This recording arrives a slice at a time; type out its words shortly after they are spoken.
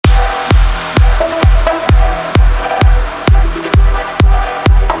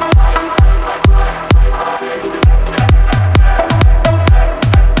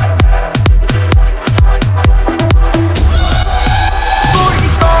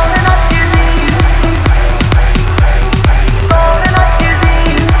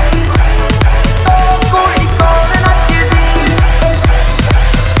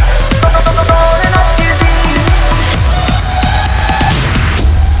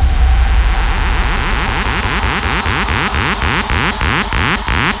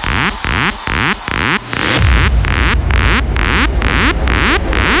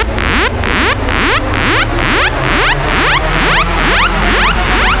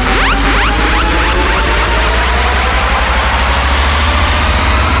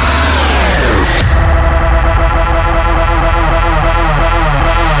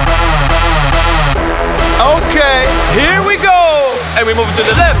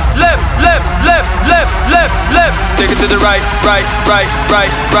left, left, left, left, left, left. Take it to the right, right, right,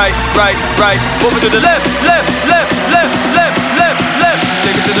 right, right, right, right. Move it to the left, left, left, left, left, left, left.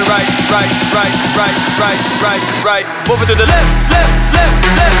 Take it to the right, right, right, right, right, right, right. Move it to the left, left, left,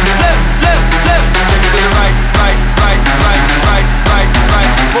 left, left, left, left. Take it to the right, right, right, right, right, right, right.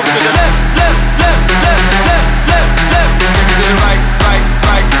 Move it to the left, left, left, left, left, left, left. Take it to the right, right,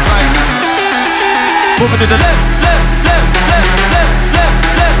 right, right. Move it to the left, left, left, left, left, left,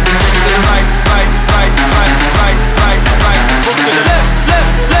 left. Take it to the right, right, right, right, right, right, right. Move it to the left,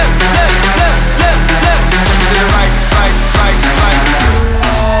 left, left, left, left, left, left. Take it to the right, right, right, right.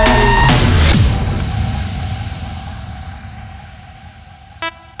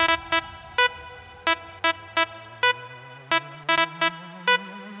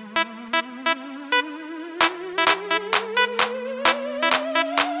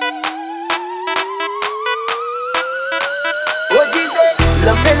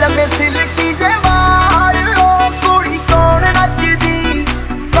 लंबे लंबे silkie जे वाल ओ कुड़ी कौन नचदी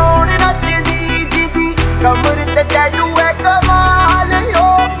जिदी कमर ते tattoo है कमाल ओ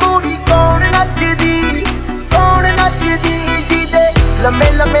कुड़ी कौन नचदी जिदे लंबे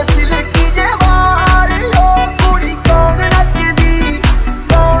लंबे सिल्की जे वाल ओ कुड़ी कौन नचदी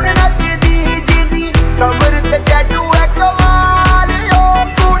जिदी कमर ते टैटू है कमाल ओ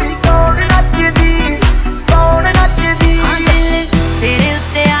कुड़ी कौन नचदी तेरे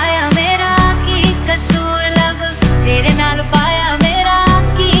उत्ते आया मेरा की कसूर लब तेरे नाल पाया मेरा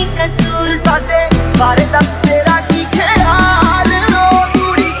की कसूर साडे बारे दस तेरा की ख्याल ओ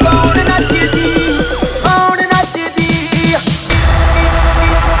कुड़ी कौन नचदी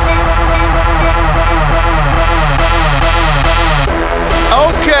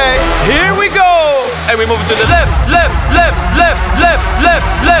Okay, here we go. And we move it to the left, left, left, left, left, left,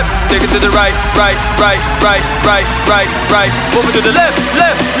 left. Take it to the right, right, right, right, right, right, right. Move it to the left,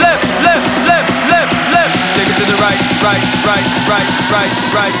 left, left, left, left, left, left. Take it to the right, right, right, right, right,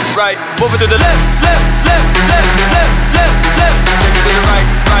 right, right. Move it to the left, left, left, left, left, left, left. Take it to the right,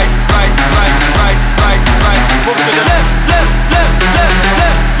 right, right, right, right, right, right. Move it to the left, left, left, left,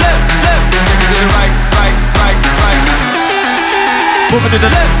 left, left, left. Take it to the right, right, right, right. Move it to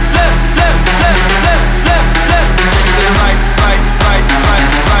the left.